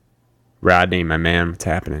Rodney, my man, what's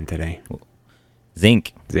happening today?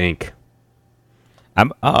 Zinc.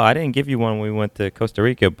 I didn't give you one when we went to Costa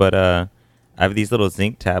Rica, but I have these little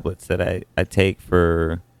zinc tablets that I take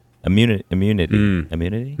for immunity.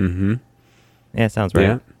 Immunity? Mm-hmm. Yeah, it sounds right.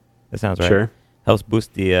 Yeah. That sounds right. Sure. Helps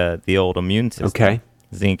boost the old immune system. Okay.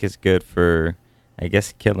 Zinc is good for, I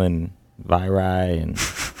guess, killing viri and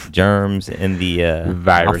germs in the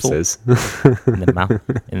viruses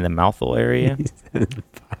in the mouthful area.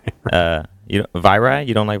 Viri?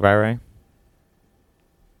 You don't like viri?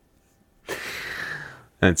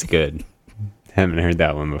 That's good. Haven't heard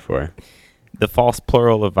that one before. The false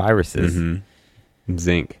plural of viruses. Mm-hmm.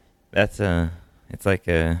 Zinc. That's it's like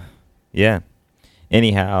yeah.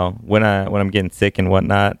 Anyhow, when I'm getting sick and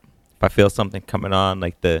whatnot, if I feel something coming on,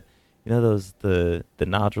 like the nodules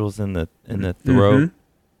in the throat, mm-hmm.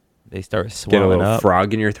 they start swelling Get a little up.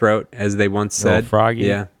 frog in your throat, as they once said. Froggy.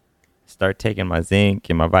 Yeah. Start taking my zinc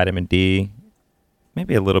and my vitamin D,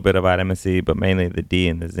 maybe a little bit of vitamin C, but mainly the D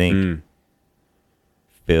and the zinc.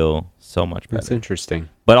 Feel so much better. That's interesting.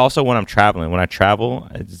 But also when I'm traveling, when I travel,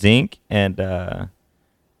 zinc and I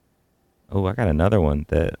got another one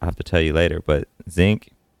that I have to tell you later. But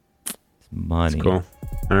zinc, it's money. That's cool.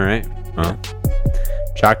 All right. Well,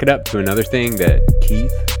 chalk it up to another thing that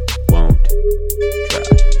Keith won't try.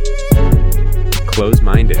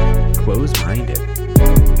 Close-minded.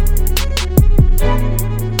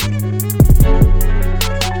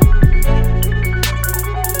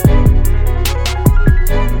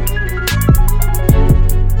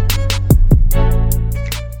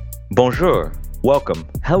 Bonjour, welcome,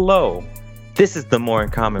 hello. This is the More in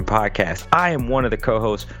Common podcast. I am one of the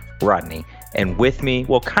co-hosts, Rodney, and with me,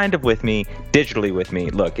 well, kind of with me, digitally with me.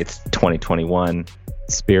 Look, it's 2021.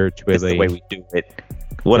 Spiritually. It's the way we do it.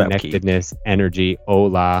 What up, Keith? Connectedness, energy,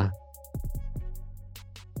 hola.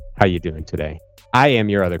 How you doing today? I am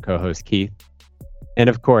your other co-host, Keith. And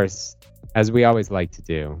of course, as we always like to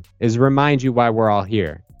do, is remind you why we're all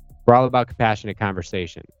here. We're all about compassionate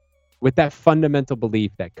conversation. With that fundamental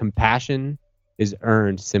belief that compassion is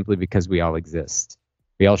earned simply because we all exist.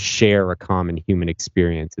 We all share a common human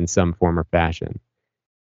experience in some form or fashion.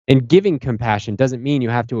 And giving compassion doesn't mean you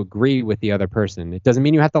have to agree with the other person. It doesn't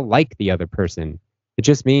mean you have to like the other person. It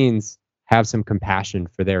just means have some compassion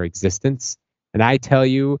for their existence. And I tell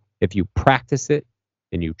you, if you practice it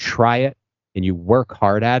and you try it and you work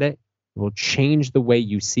hard at it, it will change the way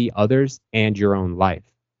you see others and your own life.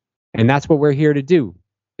 And that's what we're here to do.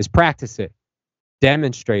 Is practice it,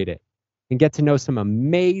 demonstrate it, and get to know some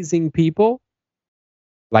amazing people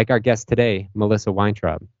like our guest today, Melissa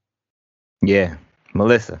Weintraub. Yeah,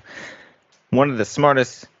 Melissa. One of the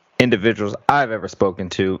smartest individuals I've ever spoken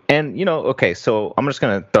to. And, okay, so I'm just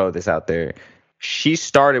going to throw this out there. She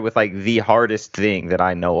started with like the hardest thing that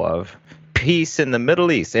I know of. Peace in the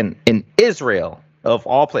Middle East, in Israel, of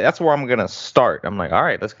all places. That's where I'm going to start. I'm like, all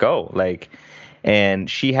right, let's go. And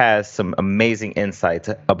she has some amazing insights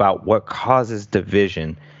about what causes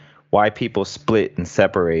division, why people split and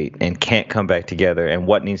separate and can't come back together, and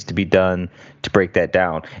what needs to be done to break that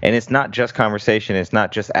down. And it's not just conversation. It's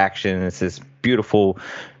not just action. It's this beautiful,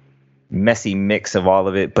 messy mix of all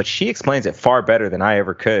of it. But she explains it far better than I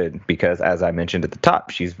ever could because, as I mentioned at the top,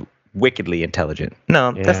 she's wickedly intelligent.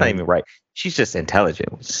 No, that's not even right. She's just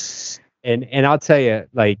intelligent. And I'll tell you,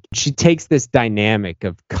 she takes this dynamic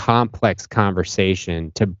of complex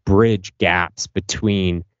conversation to bridge gaps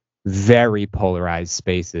between very polarized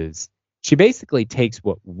spaces. She basically takes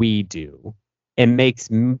what we do and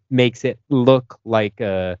makes it look like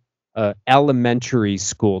a elementary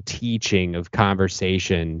school teaching of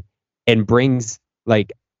conversation and brings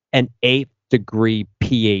like an 8th degree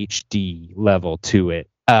PhD level to it.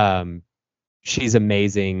 She's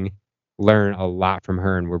amazing. Learn a lot from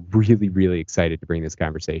her, and we're really, really excited to bring this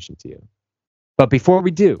conversation to you. But before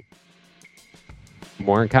we do,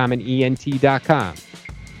 moreincommonent.com.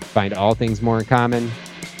 Find all things More in Common.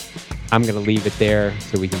 I'm going to leave it there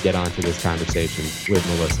so we can get on to this conversation with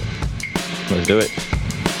Melissa. Let's do it.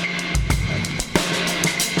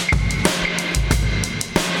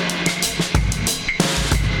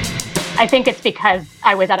 I think it's because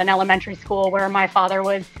I was at an elementary school where my father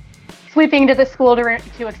was sweeping to the school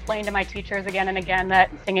to explain to my teachers again and again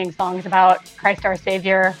that singing songs about Christ our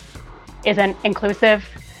Savior isn't inclusive.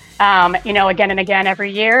 Again and again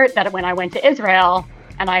every year, that when I went to Israel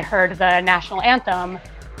and I heard the national anthem,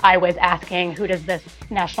 I was asking, who does this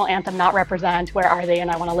national anthem not represent? Where are they?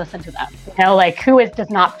 And I want to listen to them. Who does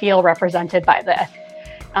not feel represented by this?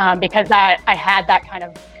 Because I had that kind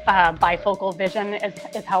of bifocal vision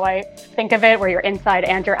is how I think of it, where you're inside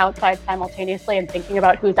and you're outside simultaneously and thinking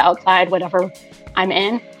about who's outside whatever I'm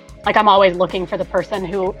in. Like I'm always looking for the person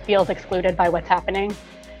who feels excluded by what's happening.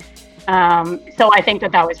 So I think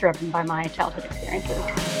that was driven by my childhood experiences.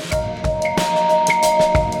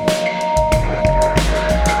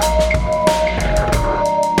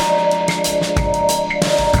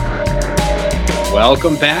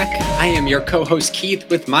 Welcome back. I am your co-host Keith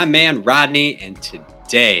with my man Rodney, and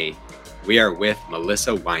today we are with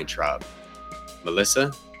Melissa Weintraub.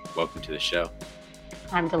 Melissa, welcome to the show.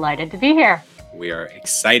 I'm delighted to be here. We are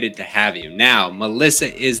excited to have you. Now,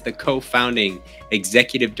 Melissa is the co-founding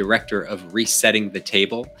executive director of Resetting the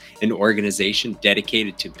Table, an organization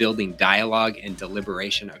dedicated to building dialogue and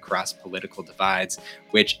deliberation across political divides,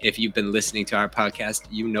 which, if you've been listening to our podcast,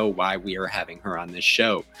 you know why we are having her on this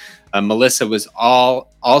show. Melissa was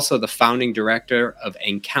also the founding director of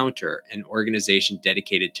Encounter, an organization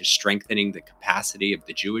dedicated to strengthening the capacity of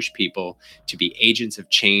the Jewish people to be agents of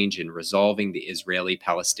change in resolving the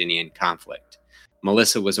Israeli-Palestinian conflict.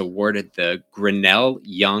 Melissa was awarded the Grinnell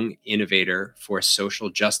Young Innovator for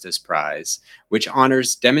Social Justice Prize, which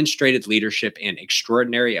honors demonstrated leadership and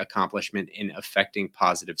extraordinary accomplishment in effecting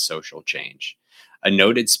positive social change. A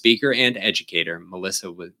noted speaker and educator,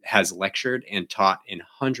 Melissa has lectured and taught in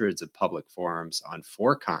hundreds of public forums on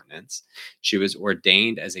 4 continents. She was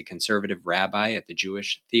ordained as a conservative rabbi at the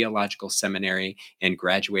Jewish Theological Seminary and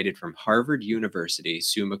graduated from Harvard University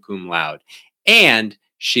summa cum laude. And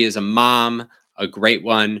she is a mom, a great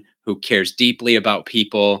one who cares deeply about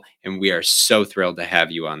people, and we are so thrilled to have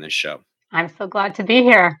you on this show. I'm so glad to be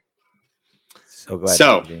here. So glad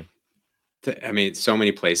to be here. So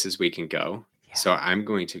many places we can go. Yeah. So I'm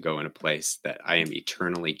going to go in a place that I am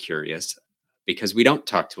eternally curious, because we don't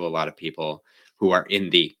talk to a lot of people who are in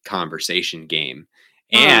the conversation game.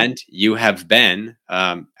 And you have been,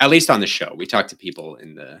 at least on the show, we talk to people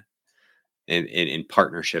in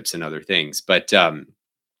partnerships and other things, but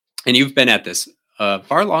and you've been at this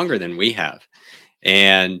far longer than we have.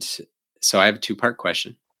 And so I have a 2-part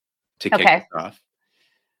question to kick us off.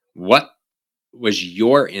 What was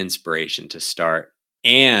your inspiration to start,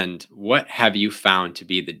 and what have you found to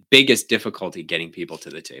be the biggest difficulty getting people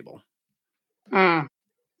to the table?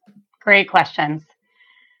 Great questions.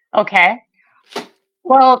 Okay.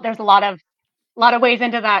 Well, there's a lot of ways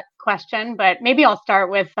into that question, but maybe I'll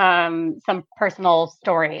start with some personal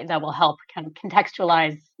story that will help kind of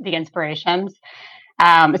contextualize the inspirations.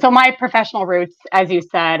 So my professional roots, as you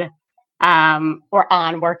said, were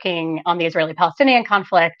on working on the Israeli-Palestinian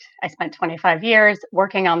conflict. I spent 25 years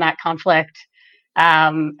working on that conflict,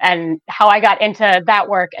 and how I got into that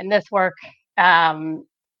work and this work.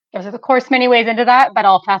 There's, of course, many ways into that, but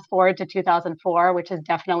I'll fast forward to 2004, which is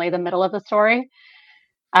definitely the middle of the story.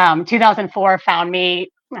 2004 found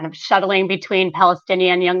me kind of shuttling between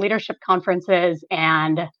Palestinian young leadership conferences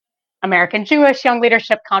and American Jewish young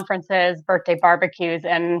leadership conferences, birthday barbecues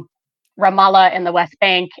in Ramallah in the West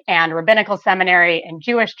Bank, and rabbinical seminary in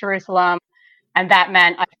Jewish Jerusalem. And that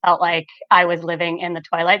meant I felt like I was living in the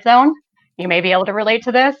Twilight Zone. You may be able to relate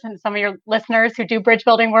to this, and some of your listeners who do bridge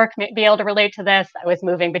building work may be able to relate to this. I was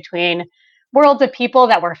moving between worlds of people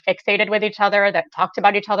that were fixated with each other, that talked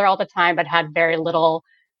about each other all the time, but had very little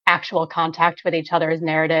actual contact with each other's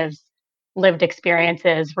narratives, lived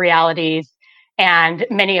experiences, realities, and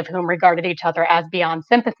many of whom regarded each other as beyond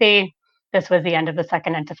sympathy. This was the end of the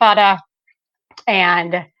Second Intifada.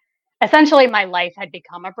 And essentially, my life had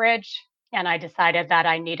become a bridge, and I decided that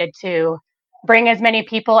I needed to bring as many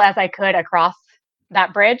people as I could across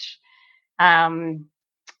that bridge. In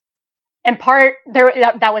part,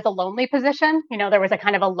 that was a lonely position. You know, there was a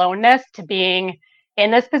kind of aloneness to being in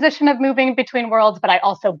this position of moving between worlds, but I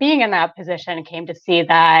also, being in that position, came to see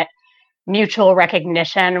that mutual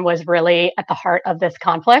recognition was really at the heart of this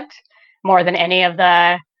conflict, more than any of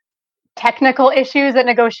the technical issues that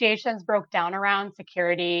negotiations broke down around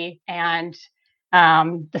security and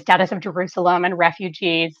the status of Jerusalem and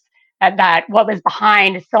refugees. That what was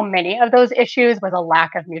behind so many of those issues was a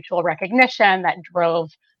lack of mutual recognition that drove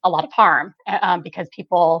a lot of harm, because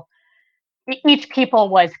each people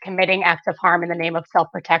was committing acts of harm in the name of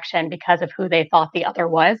self-protection because of who they thought the other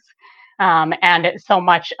was. And so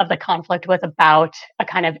much of the conflict was about a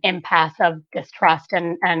kind of impasse of distrust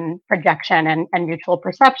and projection and mutual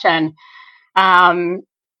perception.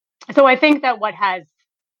 So I think that what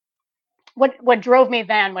drove me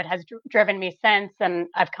then, what has driven me since, and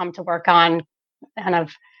I've come to work on kind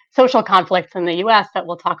of social conflicts in the US that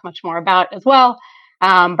we'll talk much more about as well.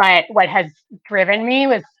 But what has driven me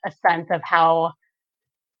was a sense of how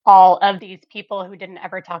all of these people who didn't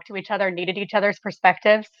ever talk to each other needed each other's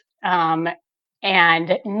perspectives,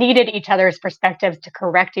 and needed each other's perspectives to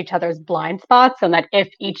correct each other's blind spots. And that if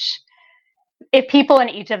people in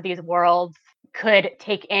each of these worlds could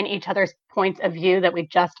take in each other's points of view, that we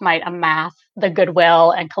just might amass the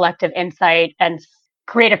goodwill and collective insight and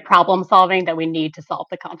creative problem solving that we need to solve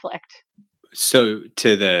the conflict. So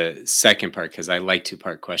to the second part, because I like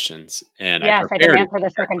two-part questions, and I Yes, I didn't prepared a answer the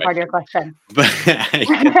two-part second part of your question. but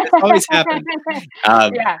this always happens. Yeah.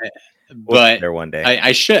 We'll get But there one day.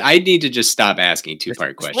 I need to just stop asking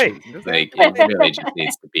two-part Just questions. wait. Like, it really just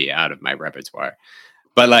needs to be out of my repertoire.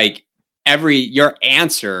 But like your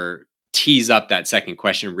answer tees up that second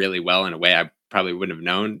question really well in a way I probably wouldn't have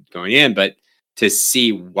known going in, but to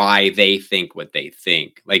see why they think what they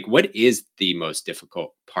think. Like, what is the most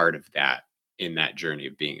difficult part of that in that journey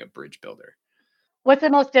of being a bridge builder? What's the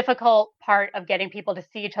most difficult part of getting people to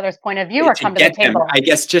see each other's point of view or come to the table? I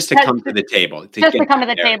guess just to come to the table. Just to come to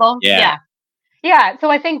the table? Yeah. Yeah.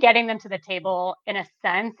 So I think getting them to the table, in a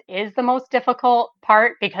sense, is the most difficult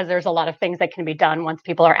part, because there's a lot of things that can be done once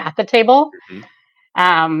people are at the table.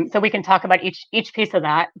 Mm-hmm. So we can talk about each piece of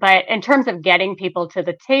that. But in terms of getting people to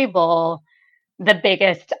the table, the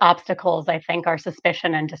biggest obstacles, I think, are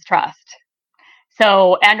suspicion and distrust.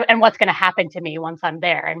 So, and what's going to happen to me once I'm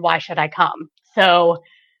there, and why should I come? So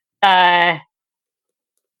that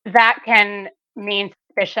can mean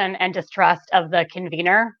suspicion and distrust of the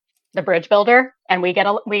convener, the bridge builder. And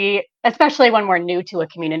we, especially when we're new to a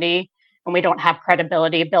community, when we don't have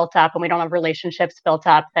credibility built up and we don't have relationships built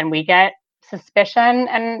up, then we get suspicion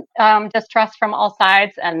and distrust from all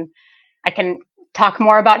sides. And I can talk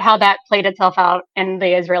more about how that played itself out in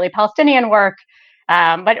the Israeli-Palestinian work.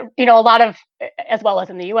 But, a lot of, as well as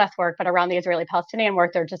in the US work, but around the Israeli-Palestinian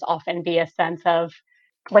work, there just often be a sense of,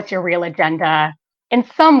 what's your real agenda? In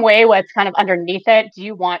some way, what's kind of underneath it, do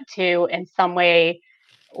you want to, in some way,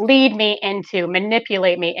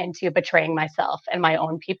 manipulate me into betraying myself and my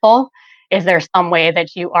own people? Is there some way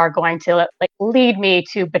that you are going to lead me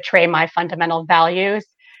to betray my fundamental values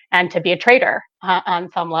and to be a traitor on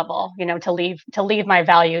some level, to leave my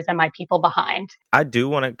values and my people behind? I do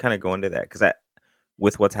want to kind of go into that, because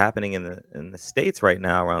with what's happening in the States right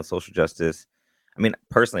now around social justice, I mean,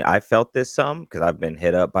 personally, I felt this some, because I've been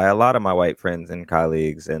hit up by a lot of my white friends and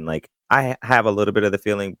colleagues, and I have a little bit of the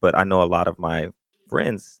feeling, but I know a lot of my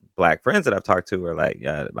black friends that I've talked to are like,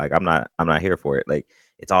 yeah, like I'm not here for it. Like,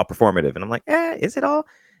 it's all performative, and I'm like, is it all?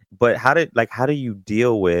 But how do you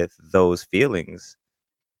deal with those feelings,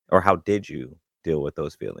 or how did you deal with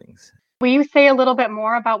those feelings? Will you say a little bit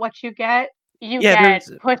more about what you get? You get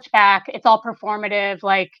pushback. It's all performative.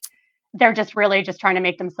 Like, they're just really just trying to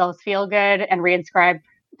make themselves feel good and reinscribe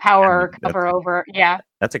power, cover over. Yeah.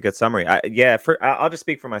 That's a good summary. I'll just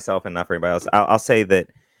speak for myself and not for anybody else. I'll say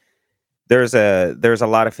that there's a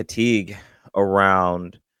lot of fatigue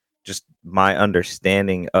around just my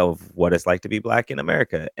understanding of what it's like to be Black in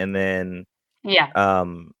America. And then,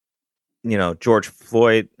 George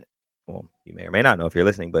Floyd, well, you may or may not know if you're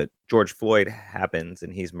listening, but George Floyd happens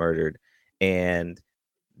and he's murdered, and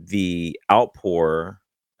the outpour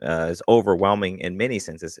is overwhelming in many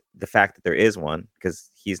senses. The fact that there is one, because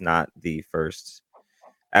he's not the first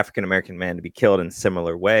African American man to be killed in a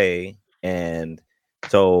similar way, and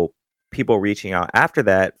so people reaching out after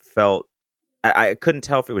that felt, I couldn't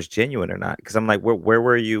tell if it was genuine or not, because I'm like, where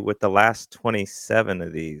were you with the last 27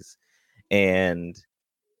 of these? And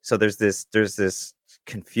so there's this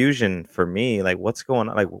confusion for me, like, what's going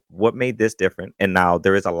on, like, what made this different? And now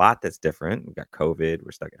there is a lot that's different. We got COVID,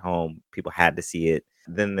 we're stuck at home, people had to see it.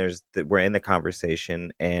 Then we're in the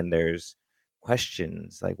conversation, and there's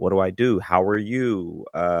questions like, what do I do, how are you,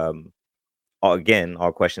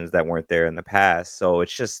 all questions that weren't there in the past. So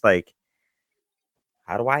it's just like,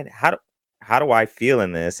 how do I feel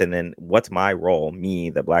in this? And then what's my role, me,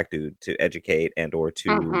 the Black dude, to educate and or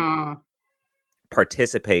to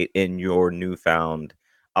participate in your newfound,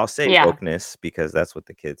 I'll say wokeness, because that's what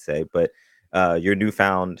the kids say, but your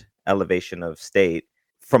newfound elevation of state.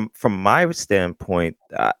 From my standpoint,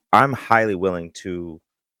 I'm highly willing to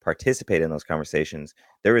participate in those conversations.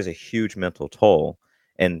 There is a huge mental toll,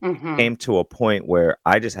 and came to a point where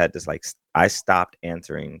I just had this, like, I stopped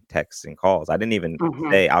answering texts and calls. I didn't even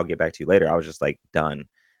say I'll get back to you later. I was just like, done.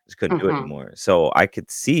 Just couldn't do it anymore. So I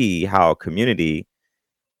could see how a community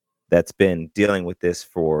that's been dealing with this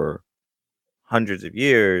for hundreds of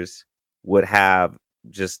years would have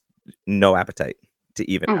just no appetite to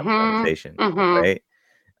even have a conversation, right?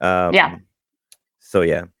 So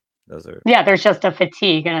those are. Yeah, there's just a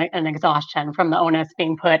fatigue and an exhaustion from the onus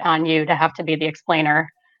being put on you to have to be the explainer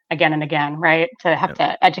again and again, right? To have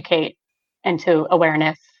to educate into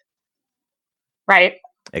awareness, right?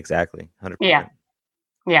 Exactly, 100%. Yeah.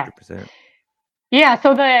 100%. Yeah.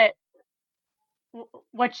 So I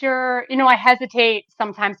hesitate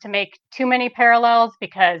sometimes to make too many parallels,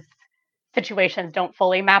 because situations don't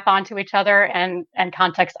fully map onto each other, and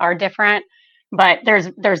contexts are different. But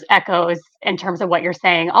there's echoes in terms of what you're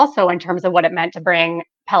saying, also in terms of what it meant to bring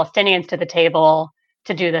Palestinians to the table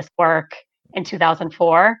to do this work in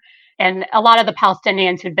 2004. And a lot of the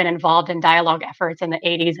Palestinians who'd been involved in dialogue efforts in the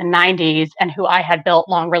 80s and 90s, and who I had built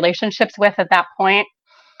long relationships with at that point,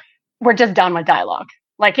 were just done with dialogue.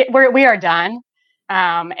 Like we are done.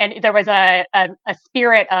 And there was a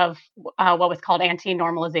spirit of what was called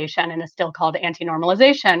anti-normalization, and is still called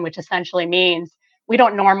anti-normalization, which essentially means we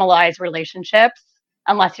don't normalize relationships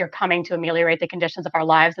unless you're coming to ameliorate the conditions of our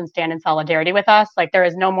lives and stand in solidarity with us. Like, there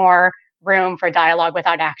is no more room for dialogue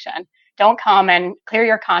without action. Don't come and clear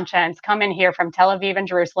your conscience, come in here from Tel Aviv and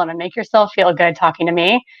Jerusalem and make yourself feel good talking to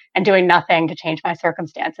me and doing nothing to change my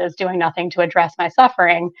circumstances, doing nothing to address my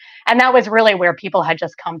suffering. And that was really where people had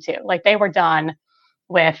just come to. Like, they were done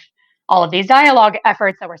with all of these dialogue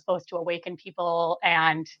efforts that were supposed to awaken people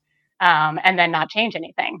and then not change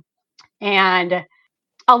anything. And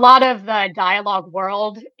a lot of the dialogue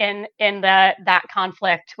world in that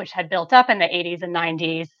conflict, which had built up in the 80s and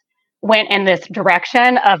 90s, went in this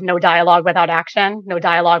direction of no dialogue without action, no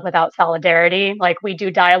dialogue without solidarity. Like, we do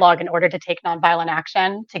dialogue in order to take nonviolent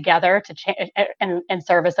action together to in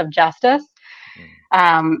service of justice.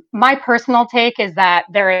 My personal take is that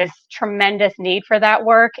there is tremendous need for that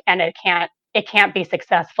work, and it can't be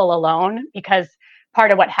successful alone, because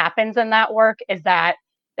part of what happens in that work is that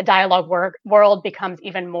the dialogue world becomes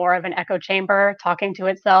even more of an echo chamber talking to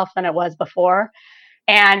itself than it was before.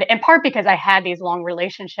 And in part because I had these long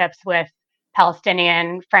relationships with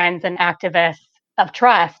Palestinian friends and activists of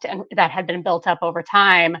trust, and that had been built up over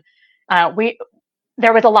time,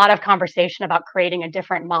 there was a lot of conversation about creating a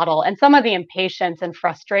different model. And some of the impatience and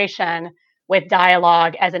frustration with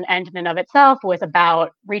dialogue as an end in and of itself was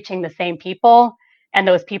about reaching the same people, and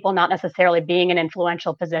those people not necessarily being in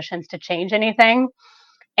influential positions to change anything.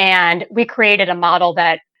 And we created a model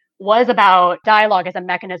that was about dialogue as a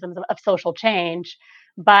mechanism of social change,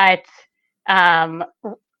 but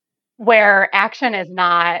where action is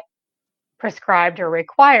not prescribed or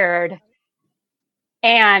required.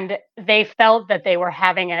 And they felt that they were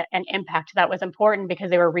having an impact that was important because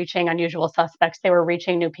they were reaching unusual suspects, they were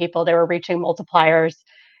reaching new people, they were reaching multipliers,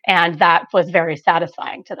 and that was very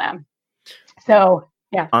satisfying to them. So,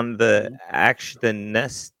 yeah. On the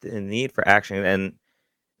need for action, and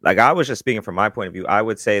like, I was just speaking from my point of view, I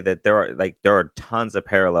would say that there are tons of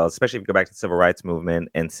parallels, especially if you go back to the civil rights movement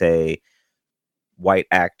and say white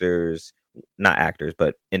actors, not actors,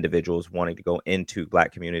 but individuals wanting to go into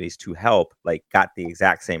Black communities to help, like, got the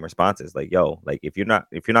exact same responses. Like, yo, like, if you're not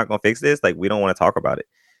gonna fix this, like, we don't want to talk about it.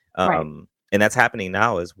 Right. And that's happening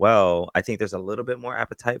now as well. I think there's a little bit more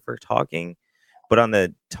appetite for talking, but on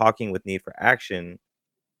the talking with need for action,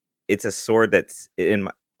 it's a sword that's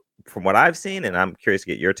from what I've seen, and I'm curious to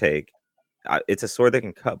get your take. It's a sword that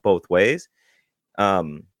can cut both ways.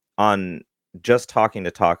 On just talking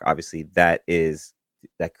to talk, obviously that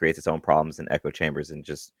creates its own problems and echo chambers, and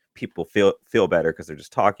just people feel better because they're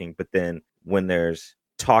just talking. But then when there's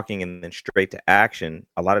talking and then straight to action,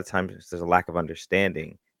 a lot of times there's a lack of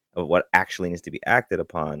understanding of what actually needs to be acted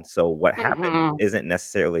upon. So what happened isn't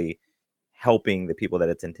necessarily helping the people that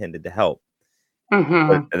it's intended to help.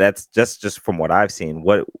 But that's just from what I've seen.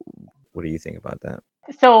 What do you think about that?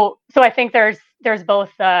 So I think there's both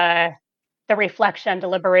the reflection,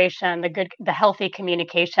 deliberation, the healthy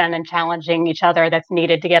communication and challenging each other that's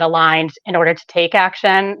needed to get aligned in order to take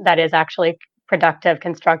action that is actually productive,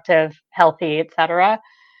 constructive, healthy, etc.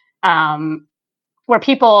 Where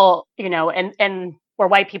people, and where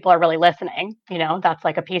white people are really listening, that's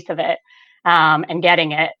like a piece of it, and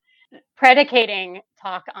getting it. Predicating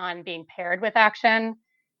talk on being paired with action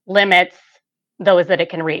limits those that it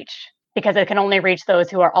can reach, because it can only reach those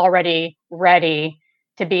who are already ready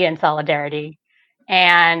to be in solidarity.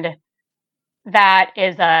 And that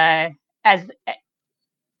is as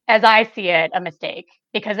I see it, a mistake,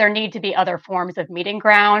 because there need to be other forms of meeting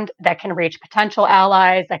ground that can reach potential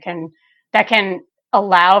allies, that can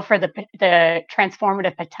allow for the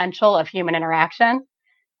transformative potential of human interaction.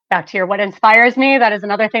 Back to what inspires me, that is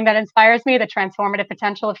another thing that inspires me, the transformative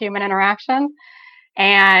potential of human interaction.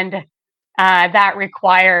 And that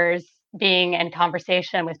requires being in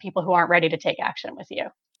conversation with people who aren't ready to take action with you.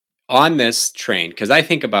 On this train, because I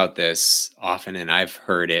think about this often, and I've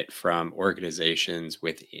heard it from organizations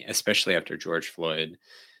especially after George Floyd,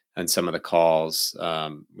 and some of the calls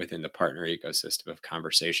within the partner ecosystem of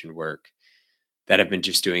conversation work that have been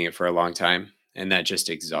just doing it for a long time, and that just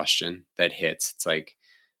exhaustion that hits. It's like,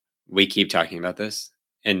 we keep talking about this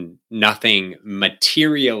and nothing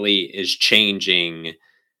materially is changing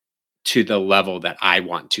to the level that I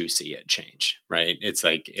want to see it change, right? It's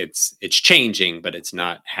like it's changing, but it's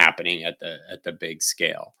not happening at the big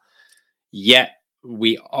scale. Yet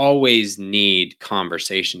we always need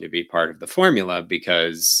conversation to be part of the formula,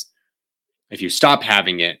 because if you stop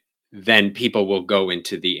having it, then people will go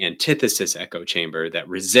into the antithesis echo chamber that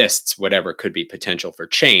resists whatever could be potential for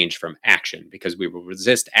change from action, because we will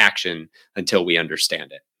resist action until we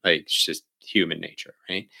understand it. Like, it's just human nature,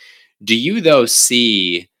 right? Do you, though,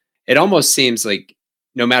 see it almost seems like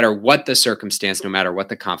no matter what the circumstance, no matter what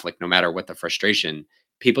the conflict, no matter what the frustration,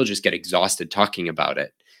 people just get exhausted talking about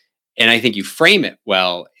it. And I think you frame it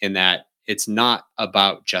well in that it's not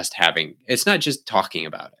about just it's not just talking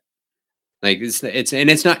about it. Like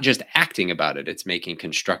it's not just acting about it. It's making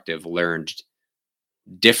constructive learned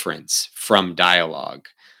difference from dialogue.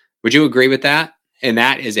 Would you agree with that? And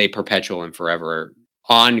that is a perpetual and forever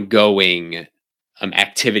ongoing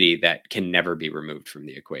activity that can never be removed from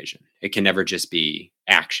the equation. It can never just be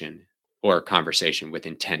action or conversation with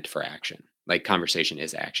intent for action. Like, conversation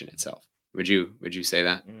is action itself. Would you say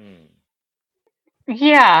that?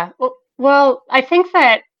 Yeah. Well, I think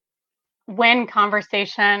that when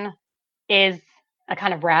conversation is a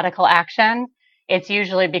kind of radical action, it's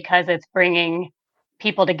usually because it's bringing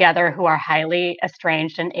people together who are highly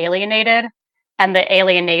estranged and alienated. And the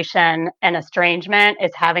alienation and estrangement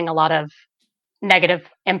is having a lot of negative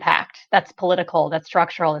impact. That's political, that's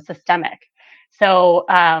structural, it's systemic. So,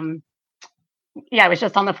 I was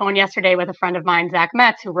just on the phone yesterday with a friend of mine, Zach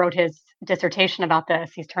Metz, who wrote his dissertation about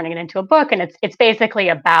this. He's turning it into a book, and it's basically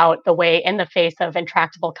about the way, in the face of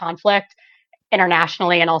intractable conflict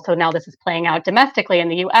internationally, and also now this is playing out domestically in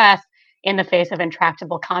the US, in the face of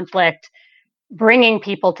intractable conflict, bringing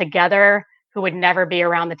people together who would never be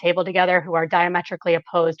around the table together, who are diametrically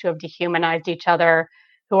opposed, who have dehumanized each other,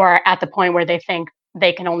 who are at the point where they think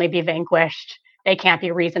they can only be vanquished, they can't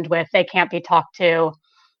be reasoned with, they can't be talked to.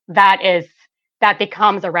 That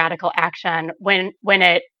becomes a radical action when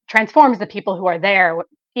it transforms the people who are there,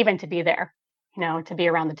 even to be there, to be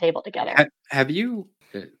around the table together. Have you?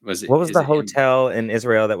 What was the hotel in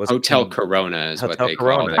Israel that was Hotel Corona is Hotel what they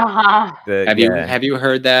Corona. call it. Uh-huh. Have you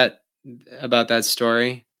heard about that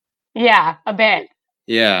story? Yeah, a bit.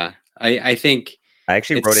 Yeah, I think I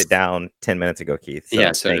actually wrote it down 10 minutes ago, Keith. So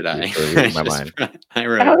yeah, so did I. For reading my mind. I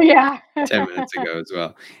wrote it 10 minutes ago as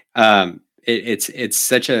well. It's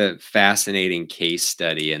such a fascinating case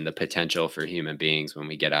study in the potential for human beings when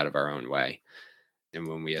we get out of our own way, and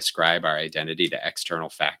when we ascribe our identity to external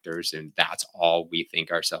factors, and that's all we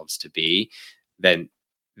think ourselves to be, then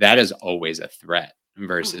that is always a threat,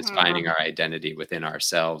 versus finding our identity within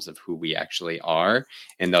ourselves of who we actually are.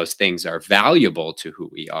 And those things are valuable to who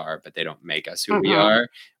we are, but they don't make us who we are.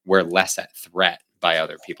 We're less at threat by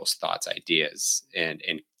other people's thoughts, ideas, and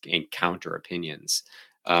counter opinions.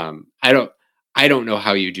 I don't know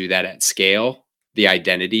how you do that at scale, the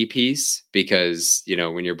identity piece, because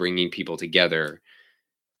when you're bringing people together,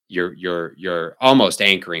 you're almost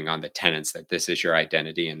anchoring on the tenets that this is your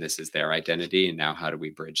identity and this is their identity, and now how do we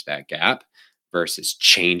bridge that gap versus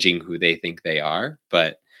changing who they think they are?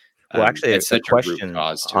 But well, actually, it's such a root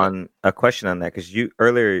cause to it. A question on that, because you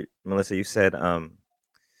earlier, Melissa, you said they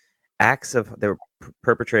were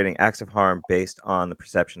perpetrating acts of harm based on the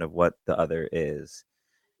perception of what the other is.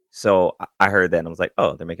 So I heard that and I was like,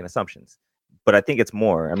 oh, they're making assumptions. But I think it's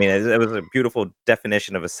more. I mean, it was a beautiful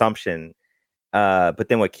definition of assumption. But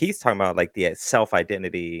then what Keith's talking about, like the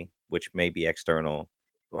self-identity, which may be external,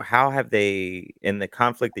 how have they, in the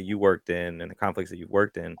conflict that you worked in and the conflicts that you've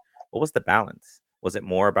worked in, what was the balance? Was it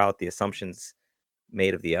more about the assumptions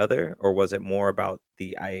made of the other, or was it more about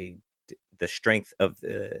the strength of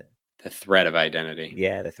the threat of identity?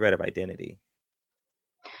 Yeah, the threat of identity.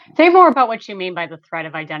 Say more about what you mean by the threat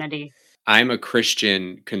of identity. I'm a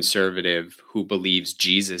Christian conservative who believes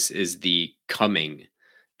Jesus is the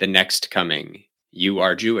next coming. You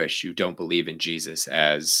are Jewish. You don't believe in Jesus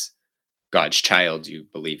as God's child. You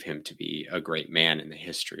believe him to be a great man in the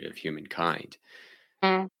history of humankind.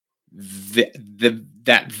 That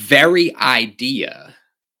very idea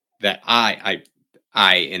that I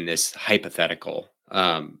in this hypothetical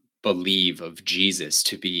believe of Jesus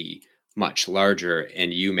to be much larger,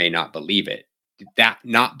 and you may not believe it. That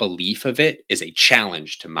not belief of it is a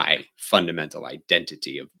challenge to my fundamental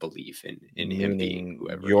identity of belief in him being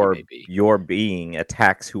whoever he may be. Your being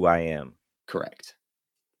attacks who I am. Correct.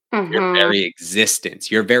 Your very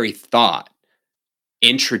existence, your very thought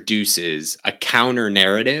introduces a counter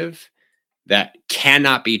narrative that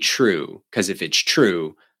cannot be true, because if it's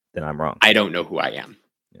true, then I'm wrong. I don't know who I am.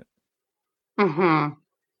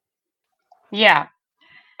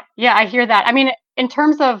 Yeah, I hear that. I mean, in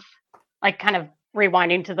terms of like kind of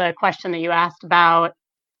rewinding to the question that you asked about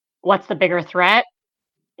what's the bigger threat?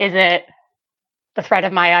 Is it the threat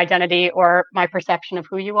of my identity or my perception of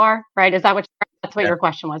who you are? Right? Is that that's what your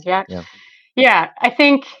question was? Yeah. Yeah. I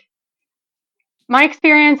think my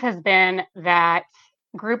experience has been that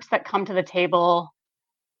groups that come to the table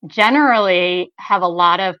generally have a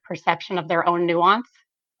lot of perception of their own nuance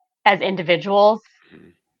as individuals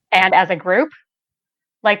and as a group.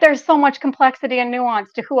 Like there's so much complexity and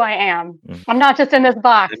nuance to who I am. I'm not just in this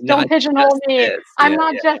box. Don't pigeonhole me. I'm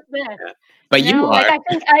not just this. Yeah. But you are. Like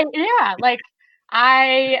I think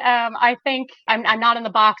I think I'm not in the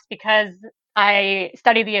box because I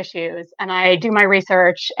study the issues and I do my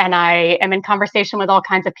research and I am in conversation with all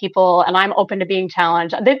kinds of people and I'm open to being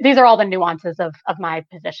challenged. These are all the nuances of my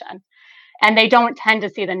position. And they don't tend to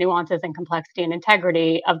see the nuances and complexity and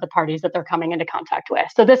integrity of the parties that they're coming into contact with.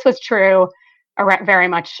 So this was true very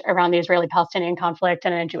much around the Israeli-Palestinian conflict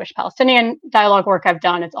and in Jewish-Palestinian dialogue work I've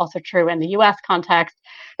done. It's also true in the US context.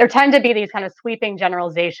 There tend to be these kind of sweeping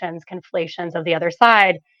generalizations, conflations of the other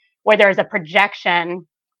side, where there's a projection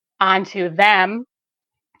onto them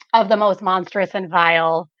of the most monstrous and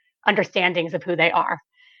vile understandings of who they are.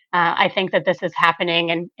 I think that this is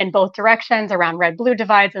happening in both directions around red-blue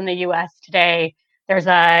divides in the US today. There's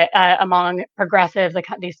among progressives,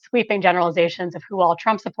 these sweeping generalizations of who all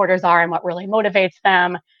Trump supporters are and what really motivates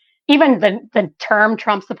them. Even the term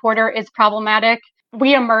Trump supporter is problematic.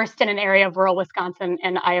 We immersed in an area of rural Wisconsin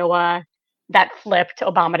and Iowa that flipped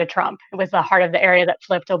Obama to Trump. It was the heart of the area that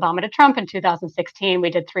flipped Obama to Trump in 2016. We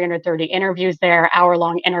did 330 interviews there,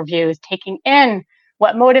 hour-long interviews, taking in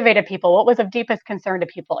what motivated people, what was of deepest concern to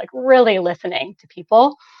people, like really listening to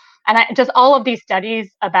people. And just all of these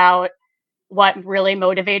studies about what really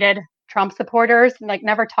motivated Trump supporters, like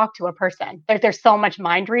never talked to a person. There's so much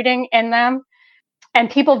mind reading in them. And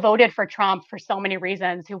people voted for Trump for so many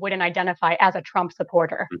reasons who wouldn't identify as a Trump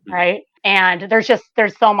supporter, right? And there's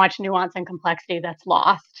so much nuance and complexity that's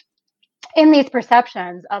lost in these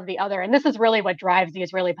perceptions of the other. And this is really what drives the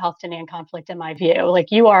Israeli-Palestinian conflict, in my view.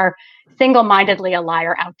 Like you are single-mindedly a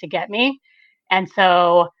liar out to get me. And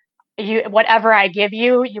so whatever I give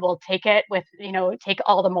you, you will take it with, take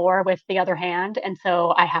all the more with the other hand. And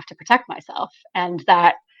so I have to protect myself. And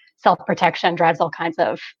that self-protection drives all kinds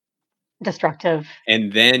of destructive.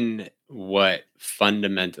 And then what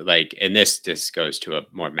fundamental, and this goes to a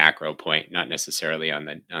more macro point, not necessarily on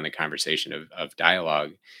the conversation of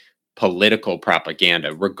dialogue, political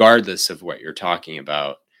propaganda, regardless of what you're talking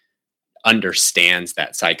about, understands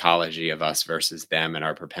that psychology of us versus them and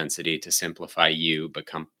our propensity to simplify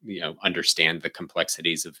understand the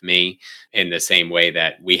complexities of me in the same way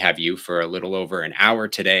that we have you for a little over an hour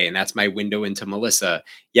today. And that's my window into Melissa.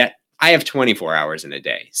 Yet I have 24 hours in a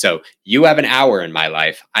day. So you have an hour in my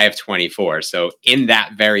life. I have 24. So in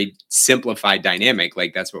that very simplified dynamic,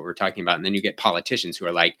 that's what we're talking about. And then you get politicians who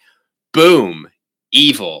are like, boom,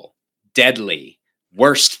 evil, deadly,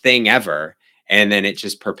 worst thing ever. And then it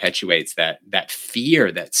just perpetuates that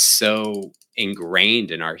fear that's so ingrained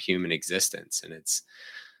in our human existence. And it's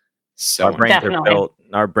so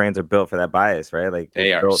our brains are built for that bias, right? Like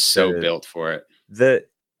they are so built for it. The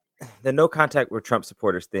no contact with Trump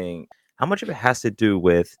supporters thing, how much of it has to do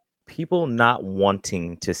with people not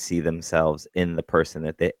wanting to see themselves in the person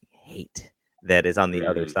that they hate that is on the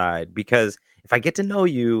other side? Because if I get to know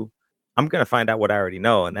you, I'm going to find out what I already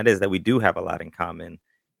know. And that is that we do have a lot in common.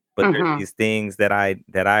 But there's these things that I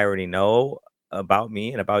already know about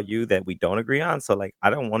me and about you that we don't agree on. So I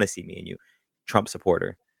don't want to see me and you Trump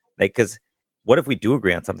supporter. Because what if we do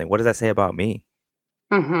agree on something? What does that say about me?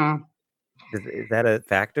 Is that a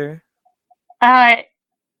factor?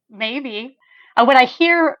 Maybe. What I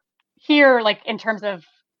hear in terms of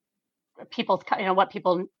people's, what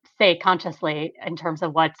people say consciously in terms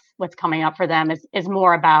of what's coming up for them is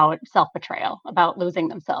more about self-betrayal, about losing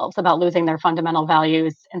themselves, about losing their fundamental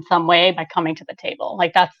values in some way by coming to the table.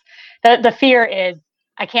 That's the fear is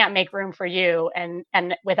I can't make room for you and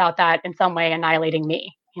without that in some way annihilating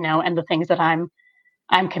me, and the things that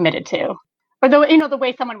I'm committed to. Or the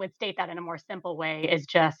way someone would state that in a more simple way is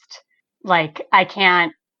just I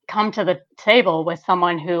can't come to the table with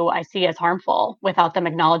someone who I see as harmful without them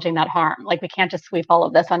acknowledging that harm. We can't just sweep all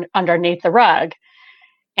of this underneath the rug.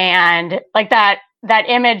 And that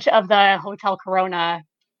image of the Hotel Corona,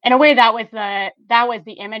 in a way, that was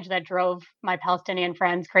the image that drove my Palestinian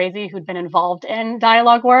friends crazy who'd been involved in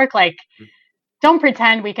dialogue work. Don't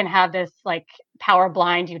pretend we can have this power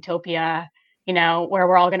blind utopia, where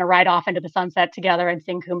we're all going to ride off into the sunset together and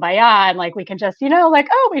sing Kumbaya. And we can just,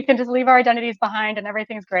 we can just leave our identities behind and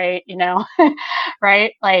everything's great,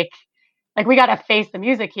 right? like we got to face the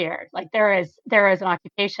music here. Like there is an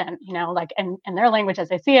occupation, you know, like in their language as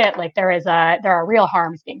they see it, like there are real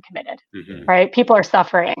harms being committed, right? People are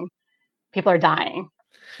suffering, people are dying,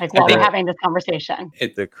 like while we're having this conversation.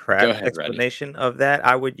 The craft explanation of that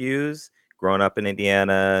I would use growing up in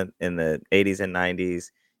Indiana in the 80s and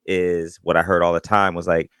 90s is what I heard all the time was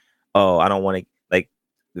like, oh, I don't want to, like,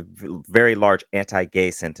 very large anti-gay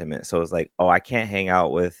sentiment. So it's like, oh, I can't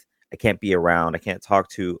be around, I can't talk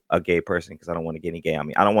to a gay person because I don't want to get any gay on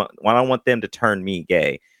me. I don't want them to turn me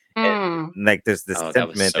gay. And, like there's this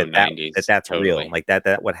sentiment that's totally real, like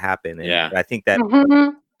that would happen. And I think that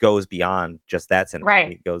goes beyond just that sentiment.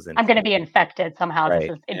 Right. It goes into, I'm going to be infected somehow. Right.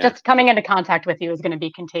 Just coming into contact with you is going to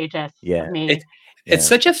be contagious. Yeah. Of me. It's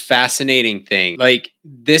such a fascinating thing. Like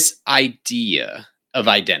this idea of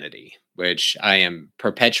identity, which I am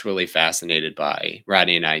perpetually fascinated by.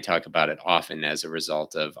 Rodney and I talk about it often as a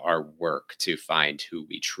result of our work to find who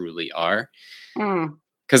we truly are.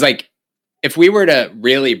 Because like, if we were to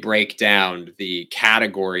really break down the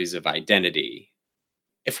categories of identity,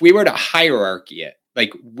 if we were to hierarchy it,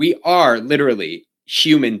 like we are literally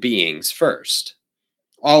human beings first.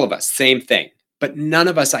 All of us, same thing. But none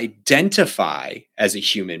of us identify as a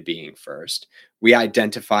human being first. We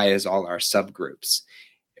identify as all our subgroups.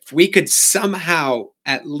 If we could somehow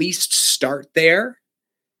at least start there,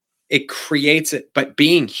 it creates it. But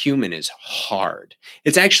being human is hard.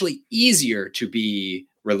 It's actually easier to be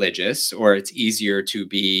religious, or it's easier to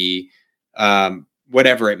be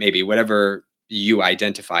whatever it may be, whatever you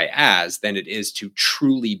identify as, than it is to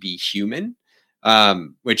truly be human,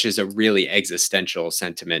 which is a really existential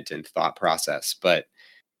sentiment and thought process. But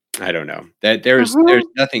I don't know. There's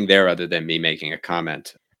nothing there other than me making a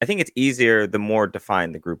comment. I think it's easier the more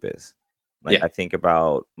defined the group is. Like I think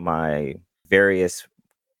about my various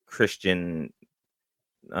Christian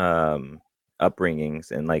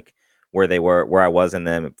upbringings and like where I was in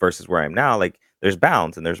them versus where I am now. Like there's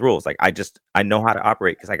bounds and there's rules. Like I know how to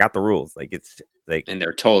operate because I got the rules. Like it's like, and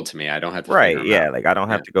they're told to me. I don't have to figure them out. Like I don't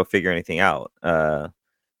have to go figure anything out.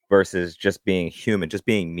 Versus just being human, just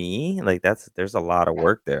being me. Like there's a lot of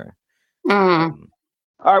work there.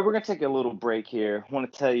 All right, we're going to take a little break here. I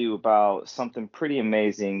want to tell you about something pretty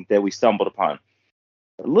amazing that we stumbled upon.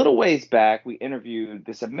 A little ways back, we interviewed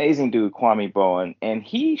this amazing dude, Kwame Bowen, and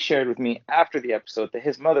he shared with me after the episode that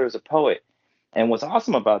his mother is a poet. And what's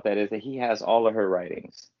awesome about that is that he has all of her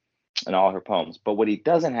writings and all her poems, but what he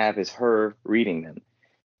doesn't have is her reading them.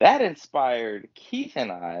 That inspired Keith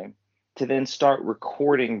and I to then start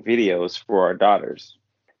recording videos for our daughters.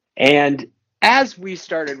 And as we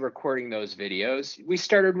started recording those videos, we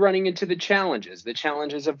started running into the challenges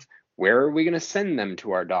of where are we going to send them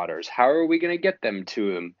to our daughters? How are we going to get them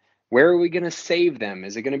to them? Where are we going to save them?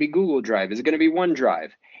 Is it going to be Google Drive? Is it going to be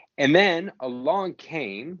OneDrive? And then along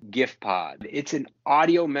came GiftPod. It's an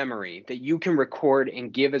audio memory that you can record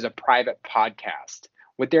and give as a private podcast.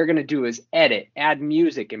 What they're going to do is edit, add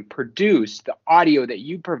music, and produce the audio that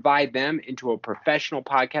you provide them into a professional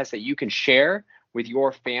podcast that you can share with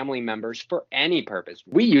your family members for any purpose.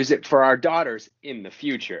 We use it for our daughters in the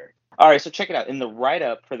future. All right, so check it out. In the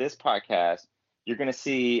write-up for this podcast, you're going to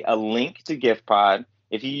see a link to GiftPod.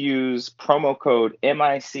 If you use promo code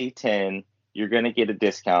MIC10, you're going to get a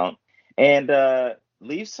discount. And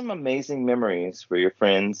leave some amazing memories for your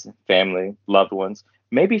friends, family, loved ones,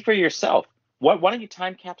 maybe for yourself. Why don't you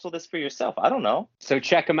time capsule this for yourself? I don't know. So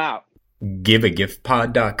check them out.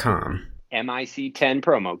 Giveagiftpod.com. MIC10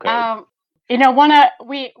 promo code. You know,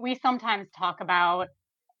 we sometimes talk about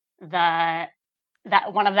that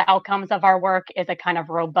one of the outcomes of our work is a kind of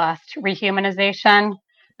robust rehumanization.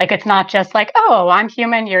 Like it's not just like, oh, I'm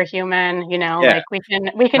human, you're human, you know, like we can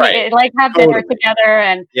like have dinner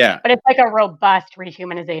together but it's like a robust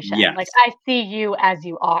rehumanization. Yes. Like I see you as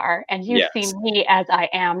you are and you see me as I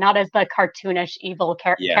am, not as the cartoonish evil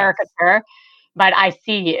caricature, but I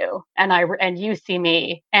see you and you see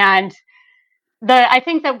me. And I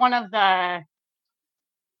think that one of the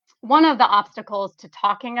obstacles to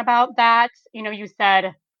talking about that, you know, you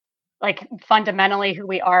said like fundamentally who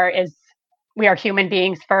we are is we are human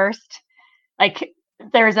beings first. Like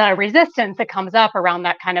there's a resistance that comes up around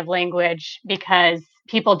that kind of language because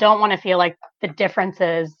people don't want to feel like the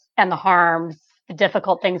differences and the harms, the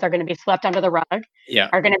difficult things are going to be swept under the rug,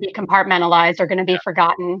 are going to be compartmentalized, are going to be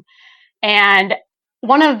forgotten. And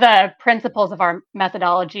one of the principles of our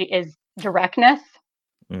methodology is directness,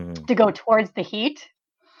 to go towards the heat,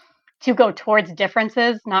 to go towards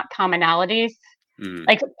differences, not commonalities.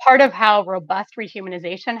 Like part of how robust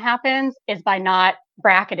rehumanization happens is by not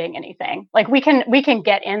bracketing anything. Like we can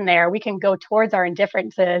get in there, we can go towards our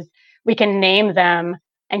indifferences, we can name them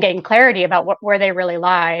and gain clarity about where they really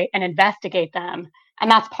lie and investigate them. And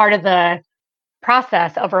that's part of the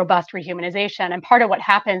process of robust rehumanization. And part of what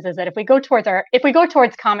happens is that if we go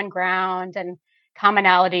towards common ground and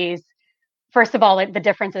commonalities, first of all, the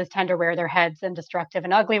differences tend to rear their heads in destructive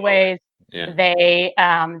and ugly ways. Yeah.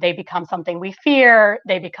 They become something we fear.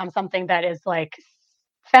 They become something that is like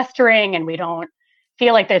festering, and we don't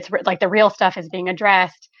feel like it's like the real stuff is being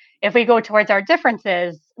addressed. If we go towards our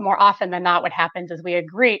differences, more often than not, what happens is we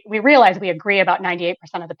realize we agree about 98%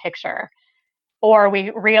 of the picture, or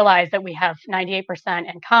we realize that we have 98%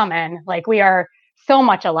 in common, like we are so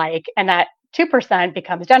much alike, and that 2%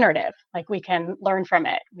 becomes generative. Like we can learn from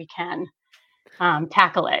it, we can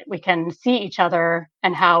tackle it, we can see each other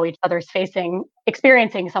and how each other's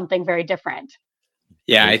experiencing something very different.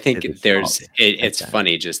 Yeah, I think it's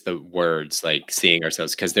funny, just the words, like seeing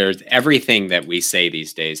ourselves, because there's everything that we say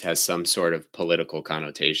these days has some sort of political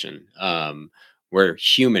connotation. We're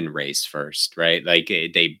human race first, right? Like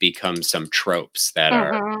they become some tropes that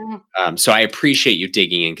are. So I appreciate you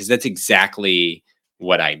digging in, because that's exactly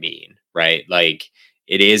what I mean, right? Like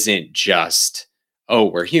it isn't just, oh,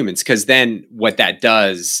 we're humans, because then what that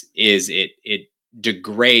does is it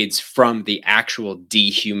degrades from the actual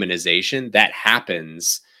dehumanization that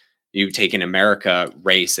happens. You take an America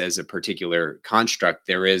race as a particular construct.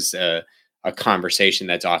 There is a conversation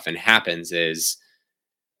that's often happens is,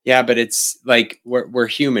 yeah, but it's like we're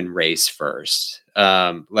human race first.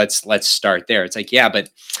 Let's start there. It's like, yeah, but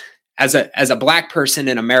as a Black person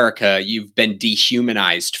in America, you've been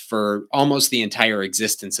dehumanized for almost the entire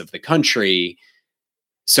existence of the country.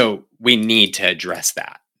 So we need to address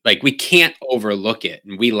that. Like we can't overlook it,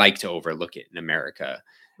 and we like to overlook it in America.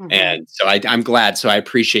 And so I'm glad. So I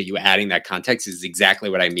appreciate you adding that context. Is exactly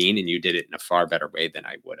what I mean, and you did it in a far better way than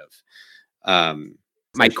I would have.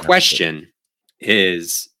 My question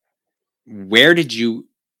is, where did you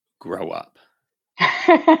grow up?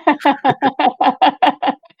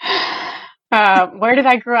 Where did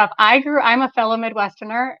I grow up? I'm a fellow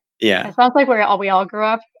Midwesterner. Yeah. It sounds like we all grew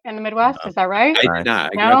up in the Midwest. Is that right? I did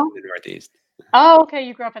not. I grew up in the Northeast. Oh, okay.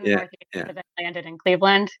 You grew up in the Northeast, yeah. but then landed in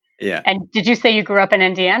Cleveland. Yeah. And did you say you grew up in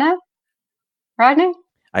Indiana, Rodney?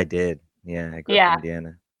 I did. Yeah, I grew up in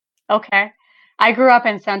Indiana. Okay. I grew up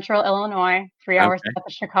in central Illinois, 3 hours south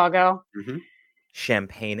of Chicago.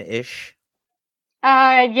 Champaign-ish.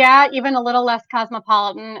 Yeah, even a little less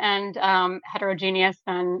cosmopolitan and heterogeneous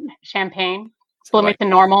than Champaign. Bloomington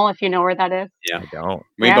Normal, if you know where that is. Yeah, I don't.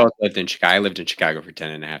 We both lived in Chicago. I lived in Chicago for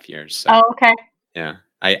 10.5 years. So. Oh, okay. Yeah.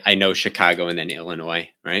 I know Chicago and then Illinois,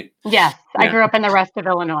 right? Yes. I grew up in the rest of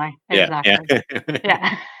Illinois. Exactly.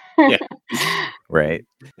 Yeah. Right.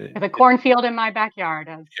 There's a cornfield in my backyard,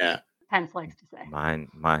 as Pence likes to say.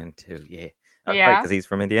 Mine too. Yeah. Yeah. Because he's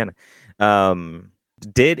from Indiana.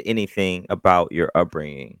 Did anything about your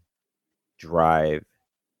upbringing drive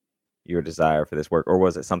your desire for this work, or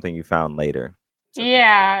was it something you found later?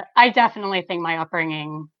 Yeah, I definitely think my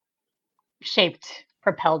upbringing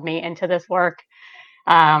propelled me into this work.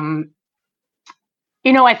 I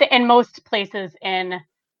think in most places in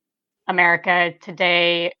America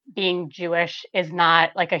today, being Jewish is not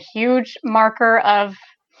like a huge marker of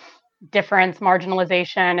difference,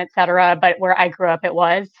 marginalization, etc. But where I grew up, it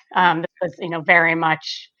was. This was, very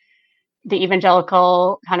much the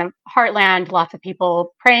evangelical kind of heartland. Lots of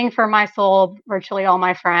people praying for my soul. Virtually all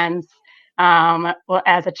my friends,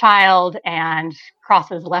 as a child, and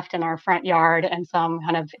crosses left in our front yard, and some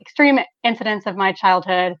kind of extreme incidents of my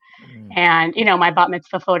childhood. And my bat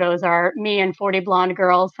mitzvah photos are me and 40 blonde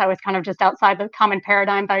girls. I was kind of just outside the common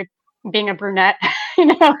paradigm by being a brunette.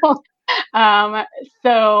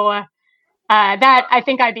 So that I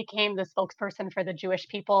think I became the spokesperson for the Jewish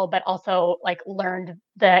people, but also learned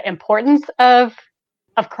the importance of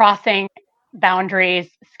crossing boundaries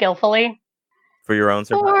skillfully for your own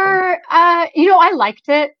survival. Or I liked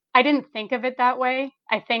it. I didn't think of it that way.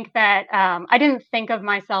 I think that I didn't think of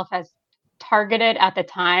myself as targeted at the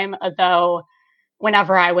time, although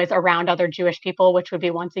whenever I was around other Jewish people, which would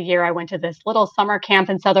be once a year, I went to this little summer camp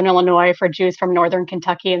in Southern Illinois for Jews from Northern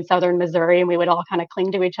Kentucky and Southern Missouri. And we would all kind of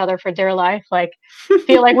cling to each other for dear life,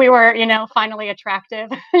 feel like we were, finally attractive,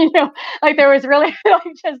 there was really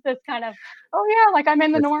just this kind of, oh yeah, I'm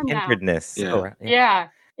in the norm now. Yeah.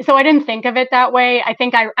 So I didn't think of it that way. I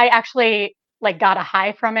think I actually got a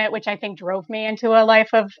high from it, which I think drove me into a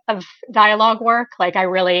life of dialogue work.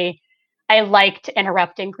 I liked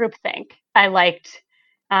interrupting groupthink. I liked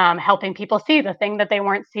helping people see the thing that they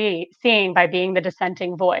weren't seeing by being the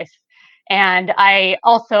dissenting voice. And I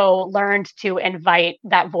also learned to invite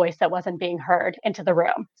that voice that wasn't being heard into the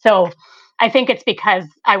room. So I think it's because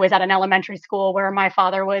I was at an elementary school where my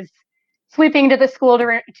father was sweeping to the school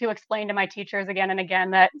to explain to my teachers again and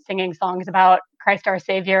again that singing songs about Christ our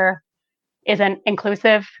Savior isn't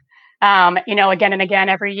inclusive. Again and again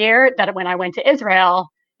every year, that when I went to Israel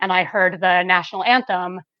and I heard the national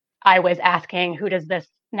anthem, I was asking, who does this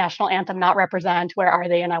national anthem not represent? Where are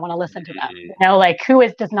they? And I want to listen to them. Like who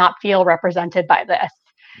does not feel represented by this?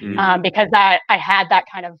 Because I had that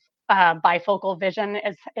kind of bifocal vision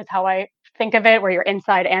is how I think of it, where you're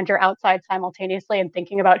inside and you're outside simultaneously, and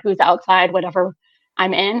thinking about who's outside whatever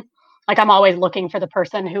I'm in. Like I'm always looking for the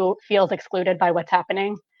person who feels excluded by what's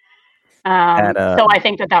happening. So I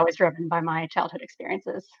think that was driven by my childhood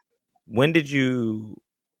experiences. When did you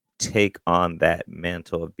take on that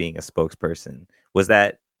mantle of being a spokesperson? Was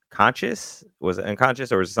that conscious? Was it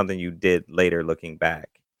unconscious, or was it something you did later looking back?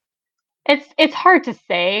 It's hard to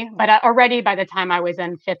say, but already by the time I was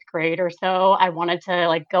in 5th grade or so, I wanted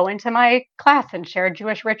to go into my class and share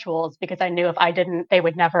Jewish rituals, because I knew if I didn't, they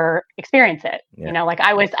would never experience it. Yeah.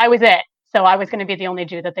 I was it. So I was going to be the only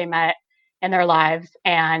Jew that they met in their lives,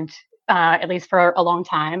 and at least for a long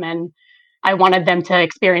time. And I wanted them to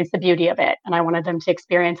experience the beauty of it. And I wanted them to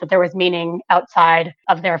experience that there was meaning outside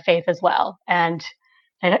of their faith as well. And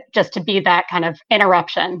just to be that kind of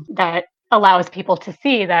interruption that allows people to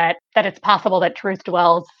see that it's possible that truth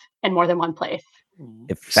dwells in more than one place.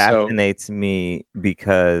 It fascinates me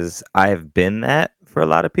because I've been that for a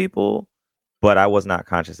lot of people, but I was not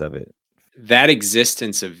conscious of it. That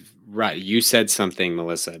existence of, right, you said something,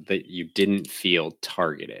 Melissa, that you didn't feel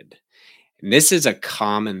targeted. And this is a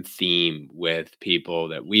common theme with people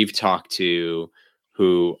that we've talked to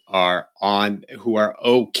who are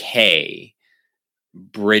okay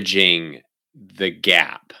bridging the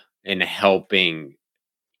gap and helping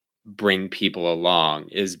bring people along,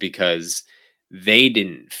 is because they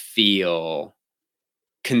didn't feel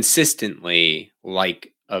consistently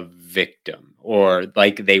like a victim or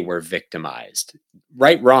like they were victimized.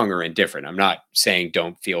 Right, wrong, or indifferent. I'm not saying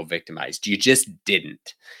don't feel victimized. You just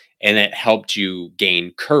didn't. And it helped you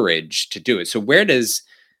gain courage to do it. So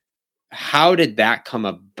how did that come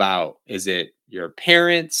about? Is it your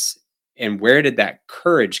parents? And where did that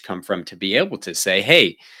courage come from to be able to say,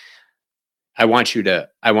 hey, I want you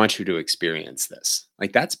to experience this?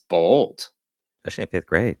 Like, that's bold. Especially in 5th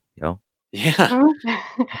grade, Yeah.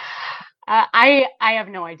 I have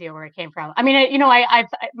no idea where it came from. I mean,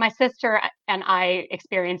 my sister and I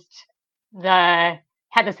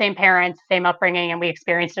had the same parents, same upbringing, and we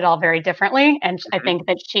experienced it all very differently. And I think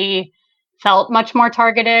that she felt much more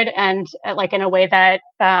targeted, and in a way that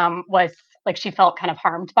was like she felt kind of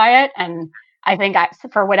harmed by it. And I think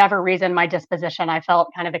for whatever reason, my disposition, I felt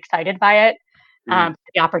kind of excited by it,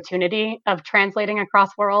 the opportunity of translating across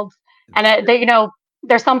worlds. And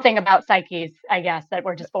there's something about psyches, I guess, that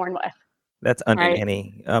we're just born with. That's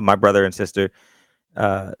uncanny. Right? My brother and sister,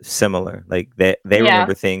 similar. Like they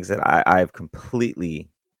remember things that I've completely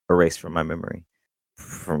erased from my memory,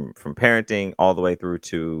 from parenting all the way through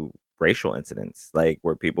to racial incidents, like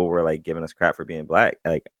where people were like giving us crap for being Black.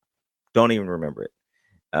 Like, don't even remember it.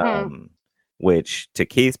 Which, to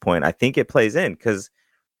Keith's point, I think it plays in because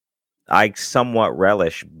I somewhat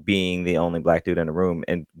relish being the only Black dude in the room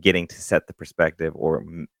and getting to set the perspective or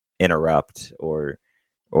interrupt or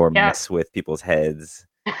mess with people's heads.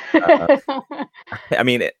 I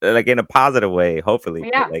mean, like in a positive way, hopefully.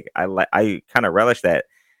 Yeah. Like I kind of relish that.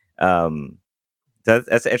 That's an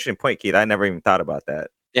interesting point, Keith. I never even thought about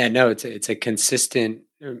that. Yeah, no, it's a consistent.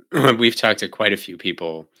 We've talked to quite a few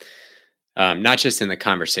people, not just in the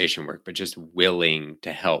conversation work, but just willing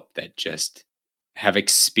to help, that just have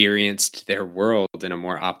experienced their world in a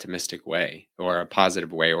more optimistic way or a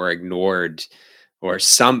positive way, or ignored, or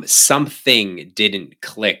something didn't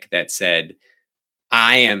click that said,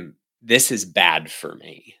 this is bad for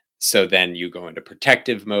me. So then you go into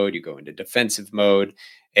protective mode, you go into defensive mode,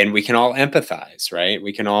 and we can all empathize, right?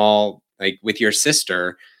 We can all, like with your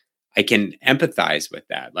sister, I can empathize with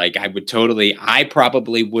that. Like I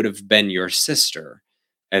probably would have been your sister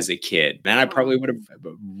as a kid, and I probably would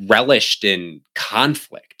have relished in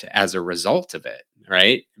conflict as a result of it,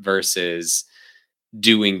 right? Versus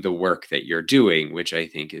doing the work that you're doing, which I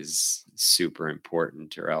think is super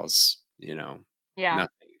important, or else,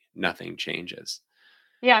 nothing changes.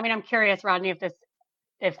 Yeah, I mean, I'm curious, Rodney, if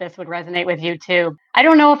this would resonate with you too. I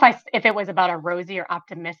don't know if it was about a rosy or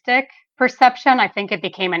optimistic perception. I think it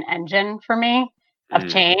became an engine for me of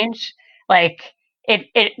change. Like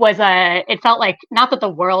it felt like, not that the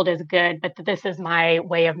world is good, but that this is my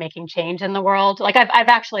way of making change in the world. Like I've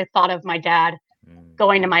actually thought of my dad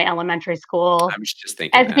going to my elementary school I was just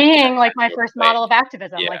thinking as being like my first model of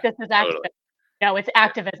activism. Yeah, like, this is activism. Totally. It's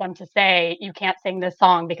activism to say you can't sing this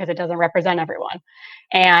song because it doesn't represent everyone.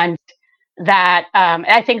 And that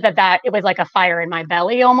I think that it was like a fire in my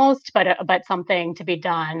belly almost, but something to be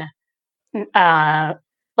done,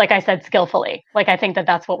 like I said, skillfully. Like I think that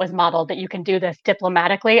that's what was modeled, that you can do this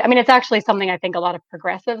diplomatically. I mean, it's actually something I think a lot of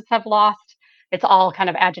progressives have lost. It's all kind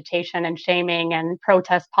of agitation and shaming and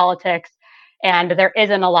protest politics, and there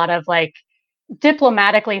isn't a lot of like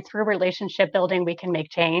diplomatically through relationship building we can make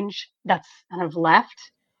change. That's kind of left.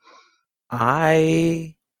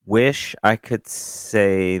 I wish I could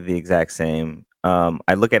say the exact same.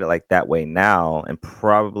 I look at it like that way now, and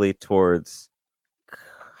probably towards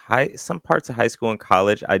some parts of high school and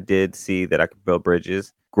college, I did see that I could build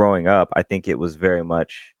bridges. Growing up, I think it was very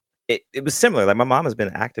much it was similar. Like my mom has been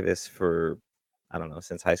an activist for, I don't know,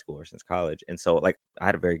 since high school or since college, and so like I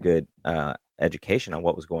had a very good education on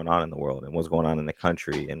what was going on in the world and what was going on in the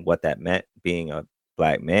country and what that meant being a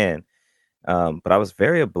Black man. But I was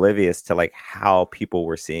very oblivious to like how people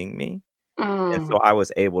were seeing me, and so I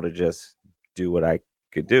was able to just do what I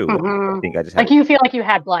could do. I think I just had like you feel like you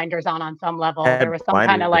had blinders on some level. There was some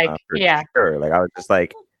kind of like, yeah, sure. Like I was just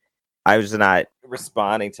like, I was not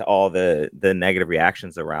responding to all the negative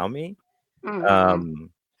reactions around me. And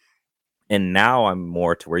now I'm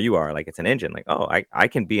more to where you are. Like it's an engine. Like, oh, I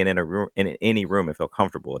can be in a room, in any room, and feel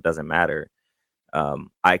comfortable. It doesn't matter.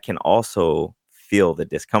 I can also feel the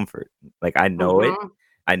discomfort. Like I know it.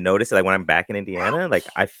 I notice it. Like when I'm back in Indiana, like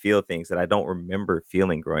I feel things that I don't remember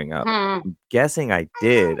feeling growing up. I'm guessing I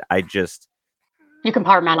did. I just you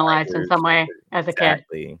compartmentalized in some way as a kid.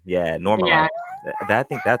 Yeah, normalized. Yeah. I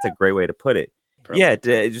think that's a great way to put it. Yeah,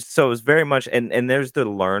 so it was very much, and there's the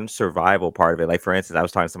learned survival part of it. Like for instance, I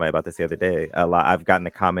was talking to somebody about this the other day. I've gotten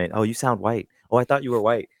a comment, "Oh, you sound white." "Oh, I thought you were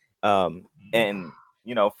white." And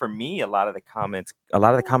you know, for me, a lot of the comments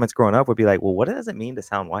growing up would be like, "Well, what does it mean to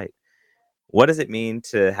sound white? What does it mean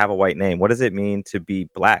to have a white name? What does it mean to be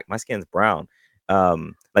Black? My skin's brown."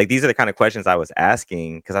 Like these are the kind of questions I was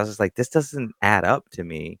asking because I was just like, this doesn't add up to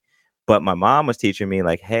me. But my mom was teaching me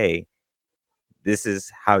like, hey, this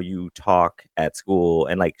is how you talk at school.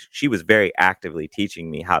 And like she was very actively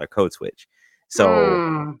teaching me how to code switch.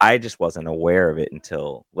 So I just wasn't aware of it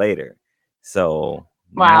until later. So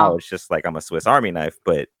now it's just like I'm a Swiss Army knife,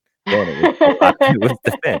 but then it was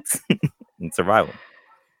defense and survival.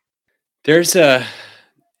 There's an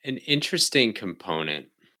interesting component.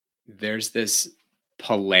 There's this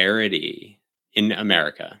polarity in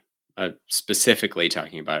America, specifically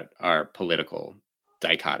talking about our political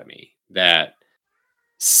dichotomy, that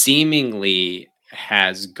seemingly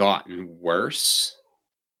has gotten worse,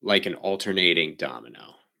 like an alternating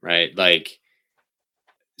domino, right? Like,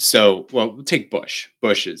 so, well, we'll take Bush.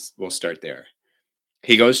 We'll start there.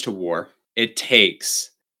 He goes to war. It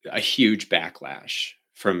takes a huge backlash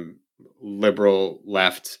from liberal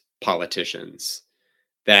left politicians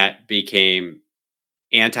that became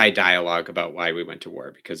anti-dialogue about why we went to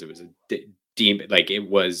war, because it was like it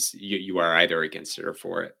was you are either against it or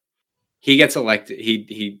for it. He gets elected.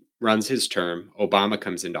 He runs his term. Obama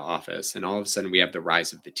comes into office, and all of a sudden we have the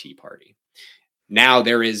rise of the Tea Party. Now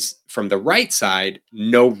there is, from the right side,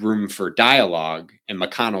 no room for dialogue, and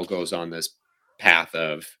McConnell goes on this path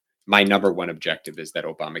of, my number one objective is that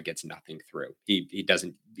Obama gets nothing through. He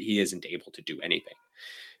isn't able to do anything.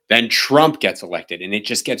 Then Trump gets elected, and it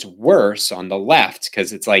just gets worse on the left,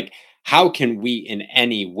 because it's like, how can we in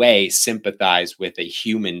any way sympathize with a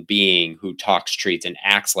human being who talks, treats, and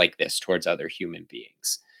acts like this towards other human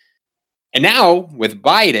beings? And now with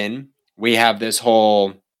Biden, we have this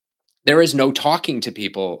whole, there is no talking to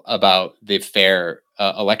people about the fair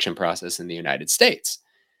election process in the United States.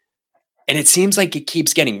 And it seems like it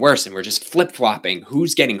keeps getting worse, and we're just flip-flopping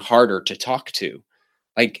who's getting harder to talk to.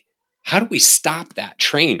 Like, how do we stop that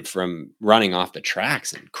train from running off the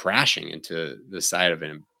tracks and crashing into the side of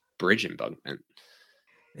a bridge embankment?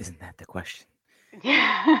 Isn't that the question?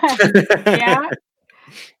 Yeah.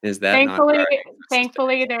 Is that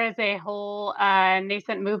thankfully there is a whole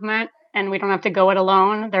nascent movement, and we don't have to go it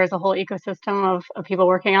alone. There's a whole ecosystem of people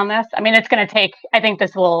working on this. I mean, it's going to take, I think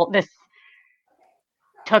this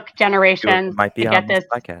took generations to get this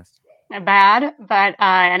podcast bad, but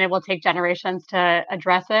and it will take generations to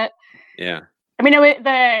address it. Yeah. I mean,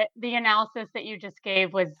 the analysis that you just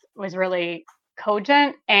gave was really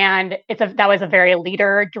cogent, and that was a very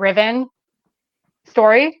leader driven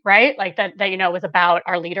story, right? Like that was about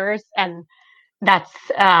our leaders, and that's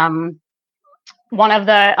one of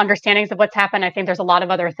the understandings of what's happened. I think there's a lot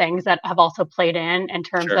of other things that have also played in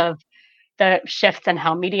terms of the shifts in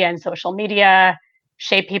how media and social media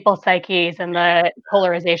shape people's psyches, and the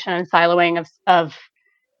polarization and siloing of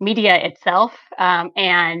media itself.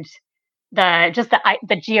 And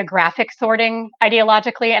the geographic sorting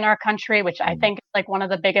ideologically in our country, which I think is like one of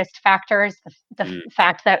the biggest factors. The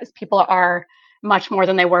fact that people are much more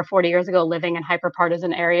than they were 40 years ago living in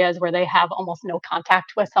hyperpartisan areas where they have almost no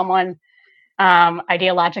contact with someone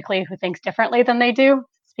ideologically who thinks differently than they do.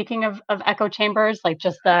 Speaking of echo chambers, like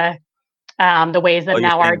just the ways that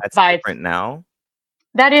now our divides different now.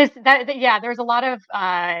 Yeah, there's a lot of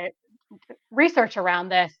research around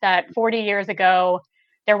this, that 40 years ago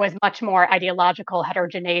there was much more ideological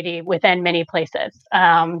heterogeneity within many places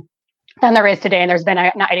than there is today, and there's been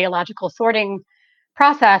an ideological sorting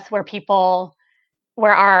process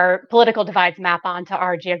where our political divides map onto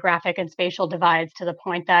our geographic and spatial divides, to the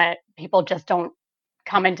point that people just don't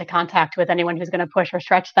come into contact with anyone who's going to push or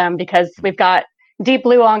stretch them, because we've got deep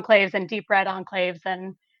blue enclaves and deep red enclaves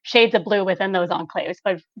and shades of blue within those enclaves,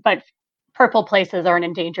 but purple places are an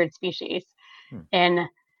endangered species in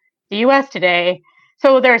the US today.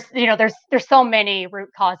 So there's so many root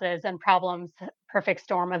causes and problems, perfect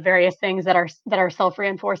storm of various things that are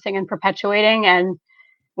self-reinforcing and perpetuating, and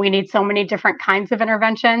we need so many different kinds of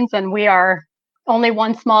interventions, and we are only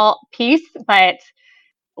one small piece, but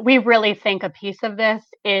we really think a piece of this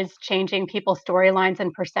is changing people's storylines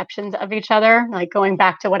and perceptions of each other. Like, going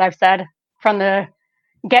back to what I've said from the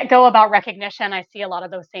get-go about recognition, I see a lot of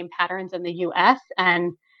those same patterns in the US,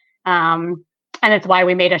 and it's why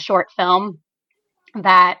we made a short film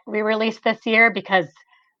that we released this year, because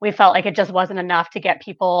we felt like it just wasn't enough to get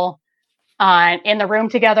people in the room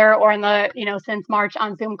together, or in the, since March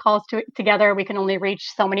on Zoom calls together. We can only reach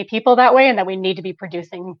so many people that way, and that we need to be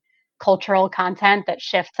producing cultural content that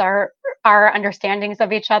shifts our understandings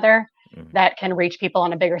of each other, that can reach people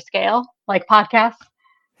on a bigger scale, like podcasts,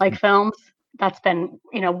 like films. That's been,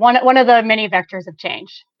 one of the many vectors of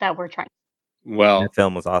change that we're trying. Well, that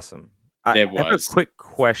film was awesome. I have a quick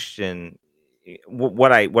question.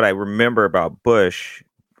 What I remember about Bush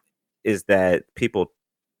is that people,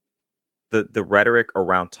 the rhetoric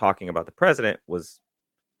around talking about the president was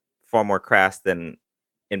far more crass than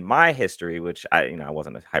in my history, which I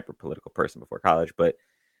wasn't a hyper political person before college, but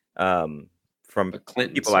from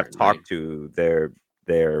people I've talked to,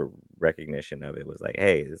 their recognition of it was like,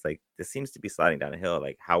 hey, it's like, this seems to be sliding down a hill.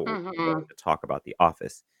 Like, how to talk about the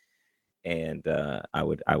office, and I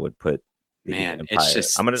would put the evil empire. It's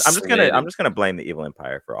just I'm just gonna blame the evil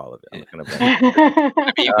empire for all of it. I'm just gonna blame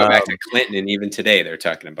it. You go back to Clinton, and even today they're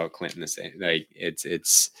talking about Clinton the same. Like,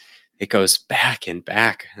 it goes back and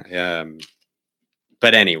back.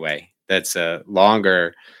 But anyway, that's a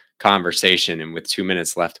longer conversation, and with 2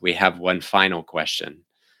 minutes left, we have one final question.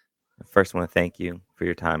 First, I want to thank you for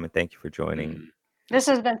your time, and thank you for joining. This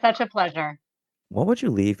has been such a pleasure. What would you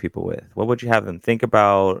leave people with? What would you have them think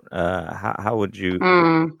about? How would you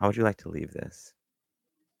like to leave this?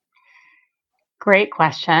 Great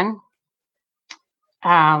question.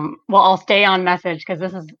 Well, I'll stay on message, because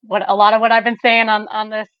this is a lot of what I've been saying on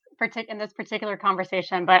this particular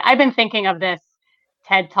conversation. But I've been thinking of this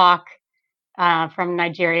TED Talk from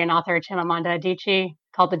Nigerian author Chimamanda Adichie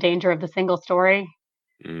called "The Danger of the Single Story"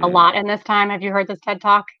 a lot in this time. Have you heard this TED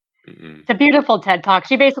Talk? It's a beautiful TED Talk.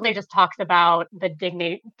 She basically just talks about the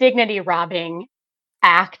dignity robbing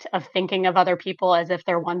act of thinking of other people as if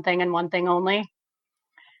they're one thing and one thing only.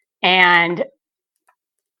 And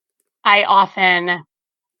I often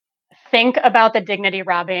think about the dignity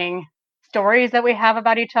robbing stories that we have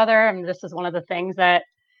about each other. I mean, this is one of the things that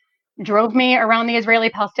drove me around the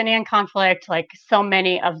Israeli-Palestinian conflict. Like, so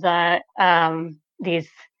many of the these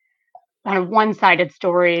kind of one-sided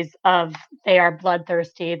stories of, they are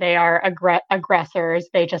bloodthirsty, they are aggressors,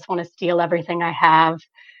 they just want to steal everything I have.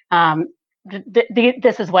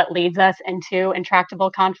 This is what leads us into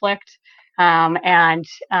intractable conflict, and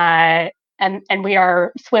we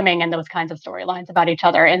are swimming in those kinds of storylines about each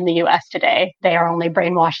other in the U.S. today. They are only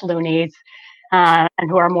brainwashed loonies, and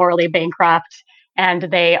who are morally bankrupt, and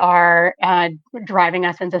they are driving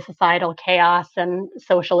us into societal chaos and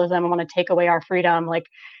socialism and want to take away our freedom. Like,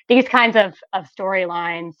 these kinds of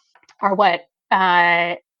storylines are what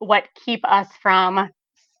keep us from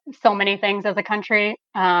so many things as a country,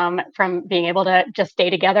 from being able to just stay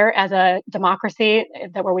together as a democracy,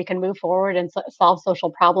 where we can move forward and solve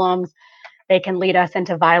social problems. They can lead us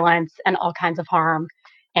into violence and all kinds of harm.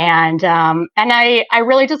 And I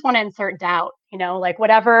really just want to insert doubt, like,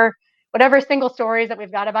 whatever single stories that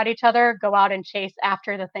we've got about each other, go out and chase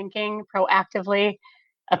after the thinking proactively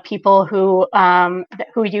of people who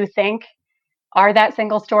you think are that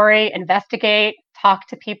single story. Investigate, talk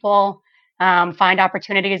to people, find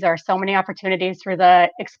opportunities. There are so many opportunities through the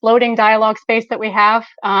exploding dialogue space that we have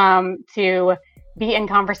to be in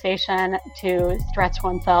conversation, to stretch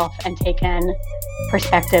oneself and take in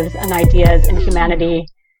perspectives and ideas and humanity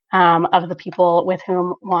of the people with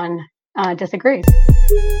whom one disagrees.